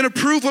then it's going to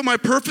prove what my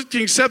perfect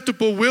and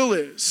acceptable will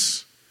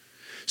is.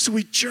 So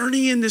we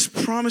journey in this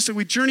promise, and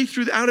we journey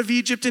out of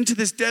Egypt into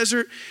this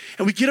desert,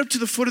 and we get up to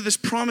the foot of this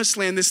promised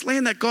land, this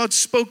land that God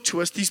spoke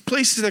to us, these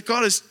places that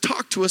God has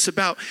talked to us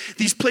about,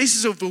 these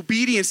places of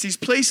obedience, these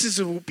places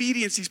of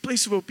obedience, these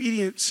places of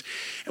obedience.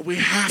 And we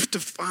have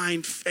to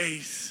find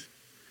faith.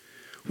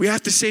 We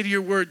have to say to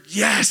your word,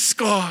 yes,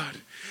 God,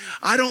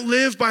 I don't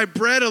live by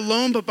bread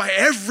alone, but by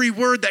every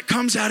word that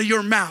comes out of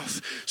your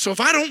mouth. So if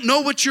I don't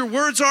know what your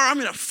words are, I'm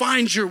going to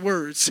find your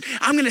words.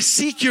 I'm going to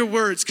seek your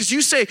words, because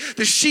you say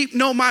the sheep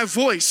know my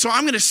voice. So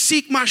I'm going to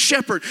seek my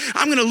shepherd.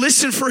 I'm going to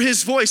listen for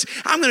his voice.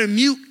 I'm going to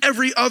mute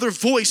every other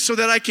voice so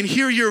that I can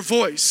hear your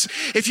voice.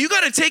 If you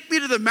got to take me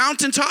to the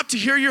mountaintop to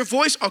hear your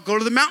voice, I'll go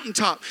to the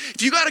mountaintop.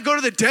 If you got to go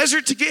to the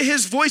desert to get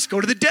his voice,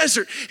 go to the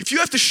desert. If you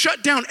have to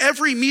shut down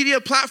every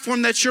media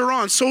platform that you're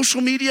on,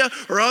 social media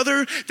or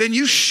other, then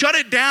you shut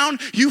it down,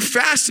 you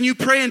fast and you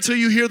pray until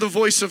you hear the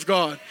voice of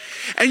God.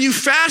 And you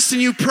fast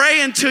and you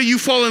pray until you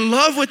fall in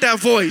love with that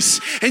voice,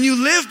 and you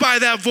live by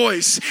that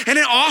voice, and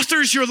it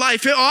authors your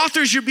life, it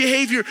authors your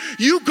behavior.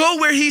 You go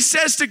where he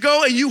says to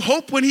go, and you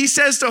hope when he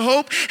says to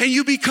hope, and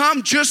you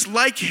become just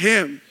like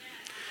him.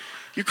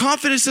 Your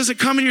confidence doesn't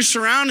come in your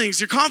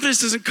surroundings. Your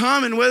confidence doesn't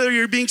come in whether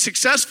you're being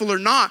successful or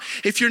not.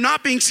 If you're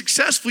not being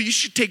successful, you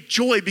should take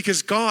joy,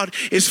 because God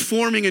is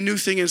forming a new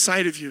thing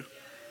inside of you.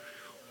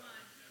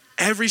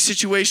 Every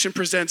situation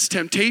presents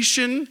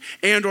temptation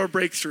and or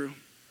breakthrough.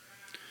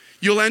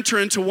 You'll enter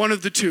into one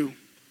of the two.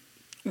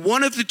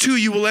 One of the two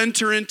you will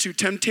enter into: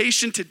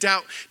 temptation to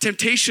doubt,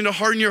 temptation to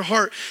harden your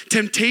heart,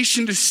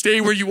 temptation to stay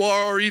where you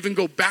are or even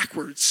go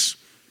backwards.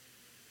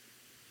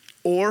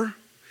 Or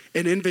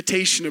an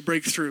invitation to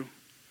break through.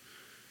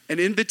 An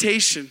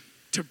invitation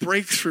to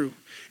break through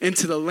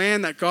into the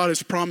land that God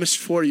has promised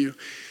for you.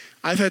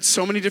 I've had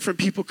so many different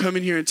people come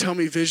in here and tell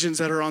me visions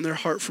that are on their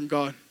heart from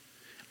God.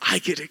 I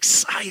get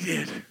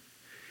excited.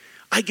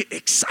 I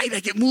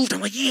get moved. I'm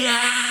like,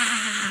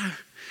 yeah,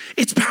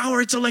 it's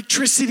power, it's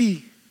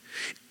electricity.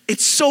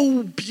 It's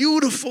so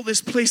beautiful,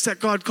 this place that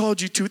God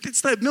called you to.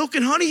 It's that milk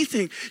and honey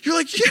thing. You're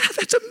like, yeah,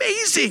 that's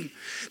amazing.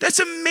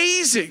 That's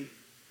amazing.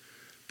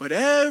 But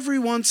every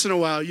once in a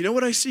while, you know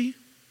what I see?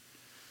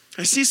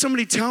 I see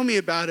somebody tell me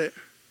about it.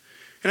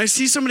 And I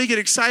see somebody get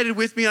excited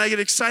with me, and I get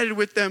excited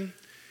with them.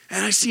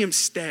 And I see them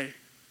stay.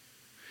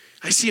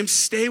 I see them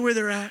stay where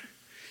they're at.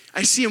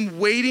 I see them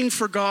waiting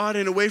for God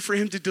and a way for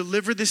him to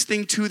deliver this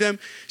thing to them.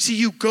 See,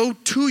 you go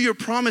to your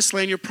promised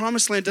land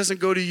doesn't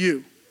go to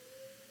you.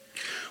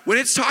 When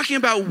it's talking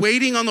about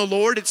waiting on the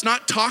Lord, it's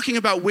not talking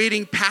about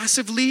waiting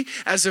passively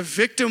as a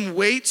victim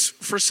waits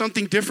for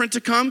something different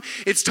to come.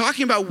 It's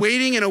talking about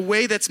waiting in a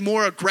way that's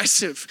more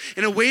aggressive,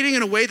 waiting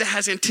in a way that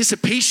has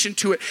anticipation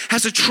to it,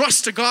 has a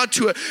trust to God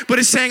to it. But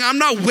it's saying, I'm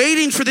not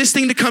waiting for this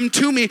thing to come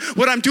to me.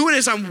 What I'm doing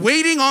is I'm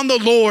waiting on the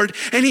Lord,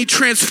 and he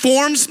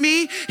transforms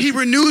me, he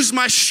renews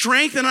my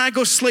strength, and I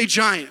go slay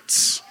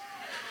giants.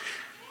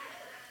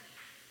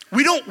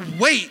 We don't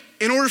wait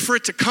in order for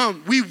it to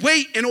come. We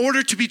wait in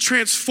order to be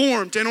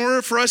transformed, in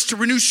order for us to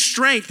renew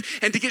strength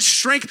and to get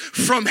strength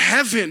from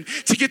heaven,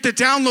 to get the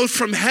download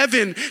from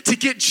heaven, to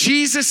get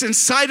Jesus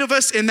inside of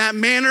us in that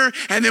manner.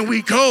 And then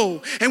we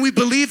go, and we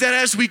believe that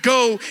as we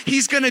go,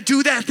 he's going to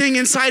do that thing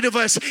inside of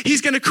us. He's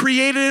going to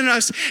create it in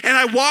us. And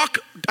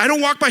I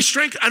don't walk by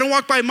strength, I don't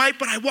walk by might,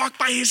 but I walk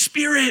by his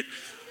Spirit.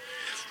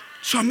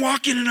 So I'm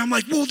walking and I'm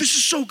like, whoa, this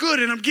is so good.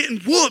 And I'm getting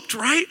whooped,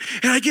 right?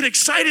 And I get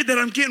excited that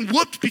I'm getting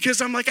whooped,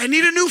 because I'm like, I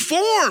need a new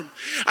form.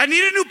 I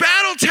need a new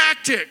battle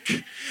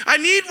tactic. I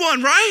need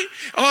one, right?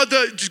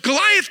 The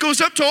Goliath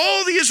goes up to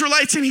all the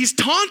Israelites and he's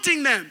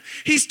taunting them.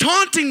 He's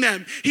taunting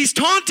them. He's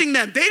taunting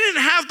them. They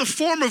didn't have the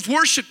form of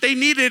worship they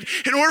needed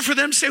in order for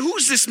them to say,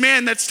 who's this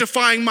man that's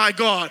defying my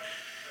God?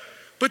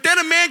 But then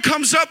a man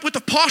comes up with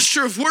a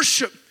posture of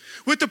worship,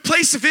 with the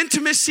place of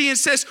intimacy, and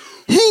says,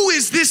 who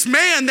is this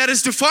man that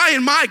is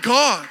defying my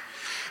God?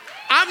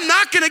 I'm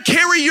not going to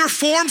carry your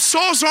form.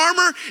 Saul's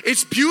armor,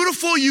 it's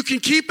beautiful. You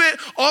can keep it.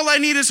 All I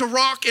need is a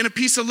rock and a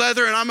piece of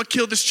leather, and I'm going to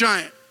kill this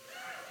giant.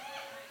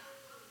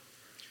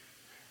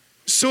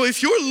 So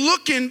if you're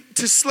looking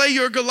to slay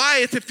your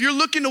Goliath, if you're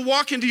looking to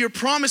walk into your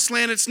promised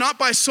land, it's not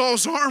by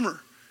Saul's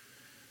armor.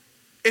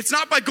 It's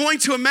not by going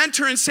to a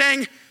mentor and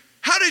saying,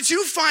 how did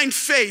you find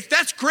faith?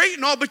 That's great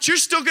and all, but you're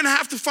still going to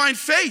have to find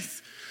faith.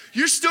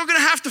 You're still going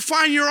to have to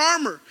find your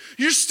armor.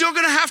 You're still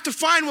going to have to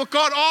find what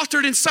God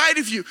authored inside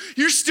of you.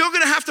 You're still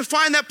going to have to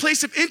find that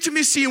place of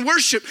intimacy and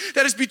worship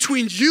that is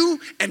between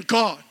you and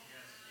God.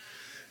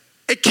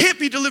 It can't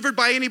be delivered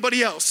by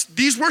anybody else.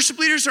 These worship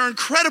leaders are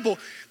incredible.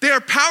 They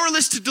are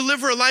powerless to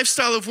deliver a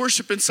lifestyle of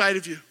worship inside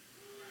of you.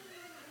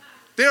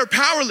 They are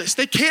powerless.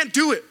 They can't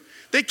do it.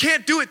 They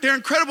can't do it. They're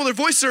incredible. Their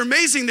voices are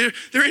amazing.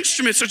 Their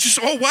instruments are just,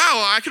 oh,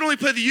 wow. I can only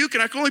play the uke,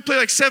 and I can only play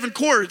like 7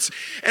 chords,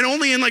 and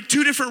only in like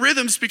 2 different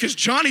rhythms, because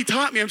Johnny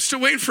taught me. I'm still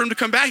waiting for him to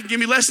come back and give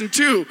me lesson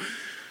 2.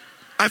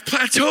 I've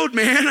plateaued,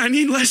 man. I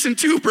need lesson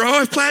 2, bro.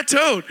 I've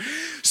plateaued.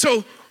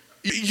 So,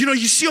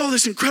 you see all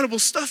this incredible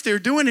stuff they're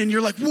doing, and you're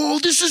like, whoa,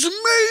 this is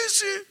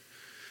amazing.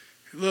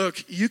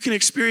 Look, you can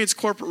experience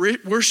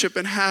corporate worship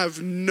and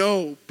have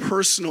no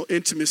personal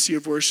intimacy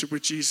of worship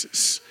with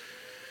Jesus.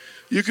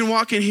 You can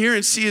walk in here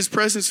and see his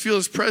presence, feel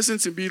his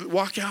presence, and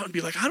walk out and be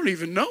like, I don't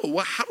even know.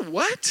 What? How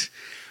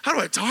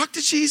do I talk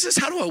to Jesus?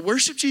 How do I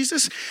worship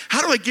Jesus?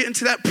 How do I get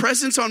into that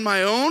presence on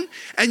my own?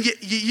 And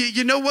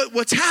you know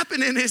what's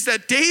happening is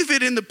that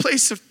David, in the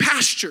place of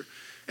pasture,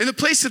 in the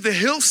place of the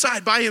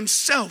hillside by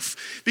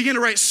himself, began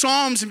to write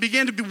psalms and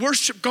began to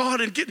worship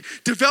God and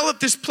develop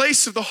this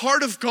place of the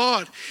heart of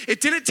God. It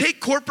didn't take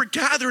corporate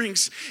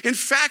gatherings. In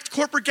fact,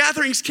 corporate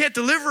gatherings can't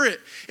deliver it.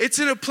 It's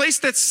in a place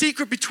that's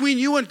secret between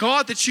you and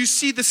God that you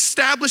see the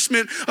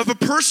establishment of a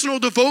personal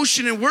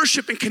devotion and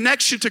worship and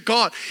connection to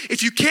God.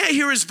 If you can't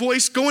hear his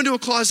voice, go into a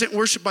closet and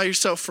worship by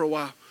yourself for a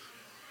while.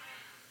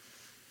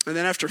 And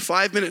then after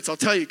 5 minutes, I'll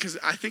tell you, because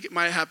I think it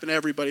might happen to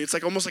everybody. It's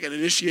like almost like an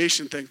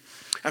initiation thing.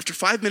 After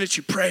 5 minutes,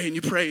 you pray and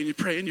you pray and you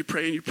pray and you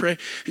pray and you pray.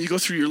 And you go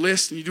through your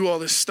list and you do all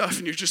this stuff.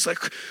 And you're just like,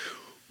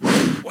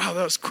 wow,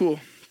 that was cool.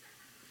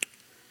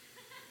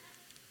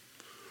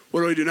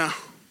 What do I do now?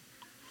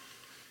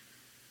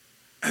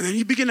 And then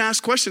you begin to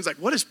ask questions like,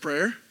 what is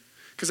prayer?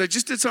 Because I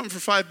just did something for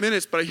 5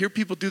 minutes, but I hear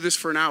people do this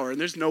for an hour.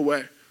 And there's no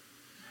way.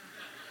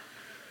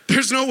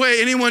 There's no way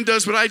anyone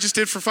does what I just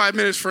did for 5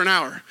 minutes for an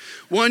hour.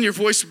 One, your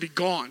voice would be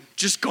gone,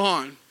 just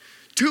gone.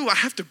 Two, I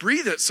have to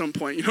breathe at some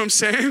point, you know what I'm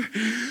saying?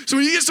 So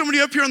when you get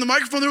somebody up here on the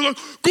microphone, they're like,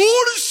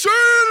 God is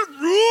saying,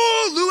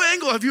 Lou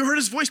Angle. Have you heard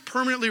his voice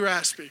permanently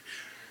raspy?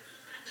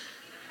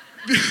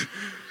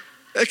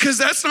 Because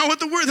that's not what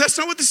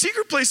the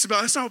secret place is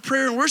about. That's not what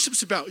prayer and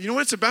worship's about. You know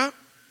what it's about?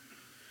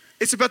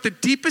 It's about the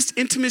deepest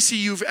intimacy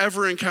you've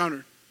ever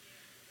encountered.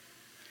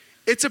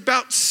 It's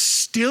about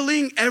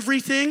stilling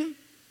everything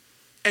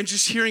and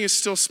just hearing a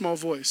still small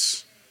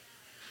voice.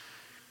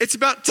 It's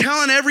about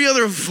telling every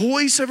other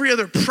voice, every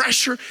other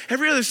pressure,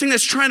 every other thing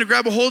that's trying to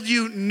grab a hold of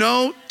you,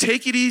 no,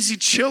 take it easy,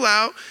 chill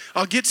out.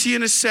 I'll get to you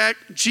in a sec.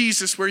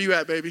 Jesus, where you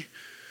at, baby?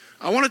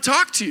 I want to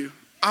talk to you.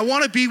 I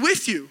want to be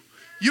with you.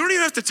 You don't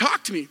even have to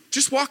talk to me.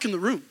 Just walk in the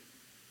room.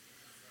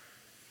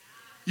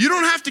 You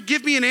don't have to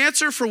give me an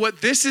answer for what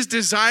this is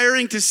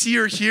desiring to see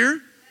or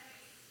hear.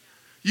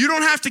 You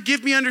don't have to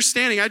give me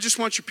understanding. I just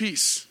want your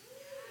peace.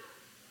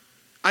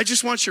 I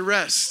just want your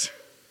rest.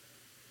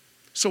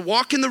 So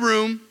walk in the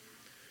room,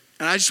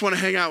 and I just want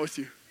to hang out with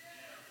you.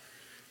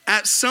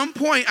 At some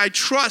point, I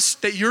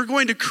trust that you're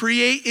going to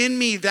create in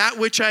me that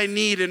which I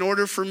need in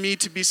order for me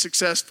to be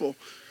successful.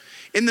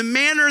 In the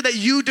manner that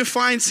you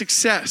define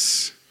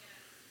success.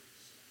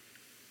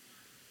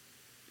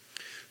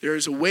 There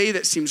is a way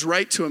that seems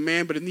right to a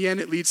man, but in the end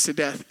it leads to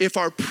death. If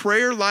our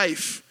prayer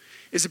life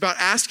is about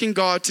asking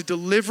God to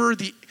deliver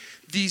the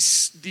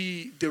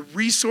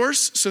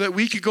resource so that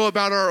we could go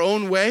about our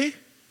own way,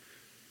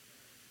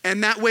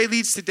 and that way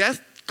leads to death,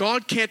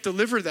 God can't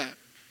deliver that.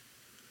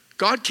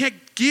 God can't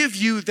give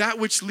you that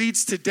which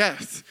leads to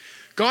death.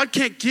 God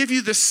can't give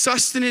you the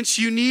sustenance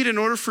you need in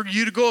order for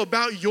you to go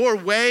about your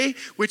way,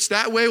 which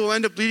that way will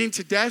end up leading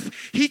to death.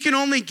 He can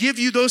only give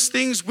you those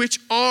things which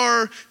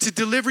are to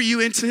deliver you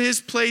into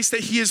his place that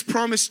he has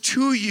promised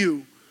to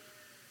you.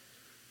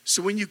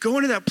 So when you go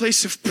into that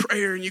place of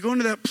prayer and you go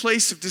into that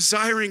place of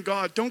desiring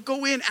God, don't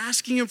go in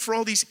asking him for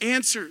all these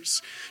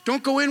answers.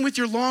 Don't go in with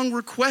your long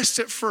requests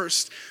at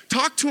first.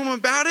 Talk to him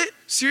about it.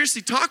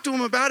 Seriously, talk to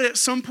him about it at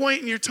some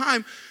point in your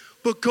time,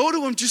 but go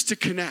to him just to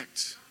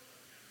connect.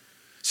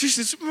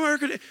 Seriously,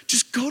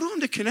 just go to him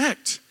to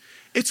connect.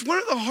 It's one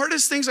of the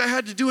hardest things I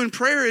had to do in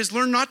prayer is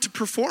learn not to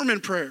perform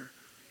in prayer.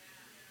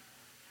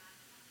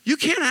 You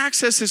can't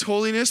access his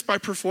holiness by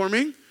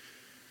performing.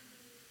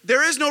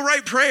 There is no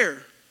right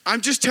prayer.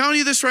 I'm just telling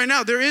you this right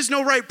now. There is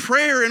no right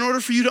prayer in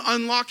order for you to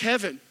unlock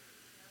heaven.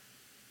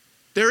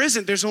 There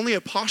isn't. There's only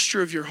a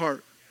posture of your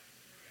heart.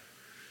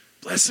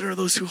 Blessed are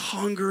those who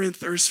hunger and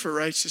thirst for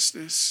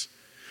righteousness.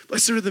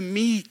 Blessed are the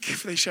meek,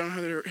 for they shall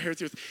inherit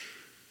the earth.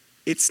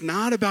 It's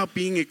not about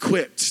being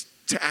equipped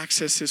to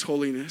access his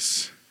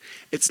holiness.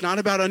 It's not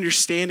about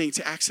understanding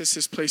to access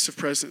his place of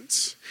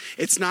presence.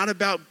 It's not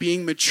about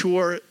being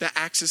mature that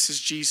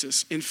accesses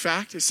Jesus. In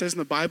fact, it says in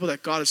the Bible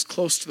that God is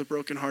close to the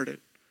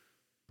brokenhearted.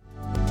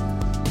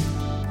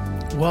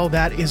 Well,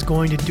 that is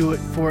going to do it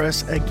for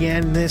us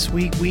again this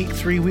week, week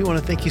 3. We want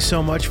to thank you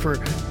so much for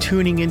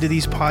tuning into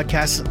these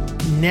podcasts.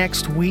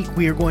 Next week,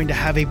 we are going to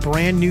have a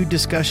brand new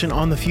discussion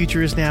on The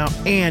Future Is Now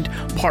and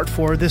part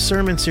 4 of this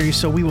sermon series.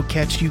 So we will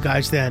catch you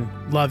guys then.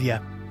 Love ya.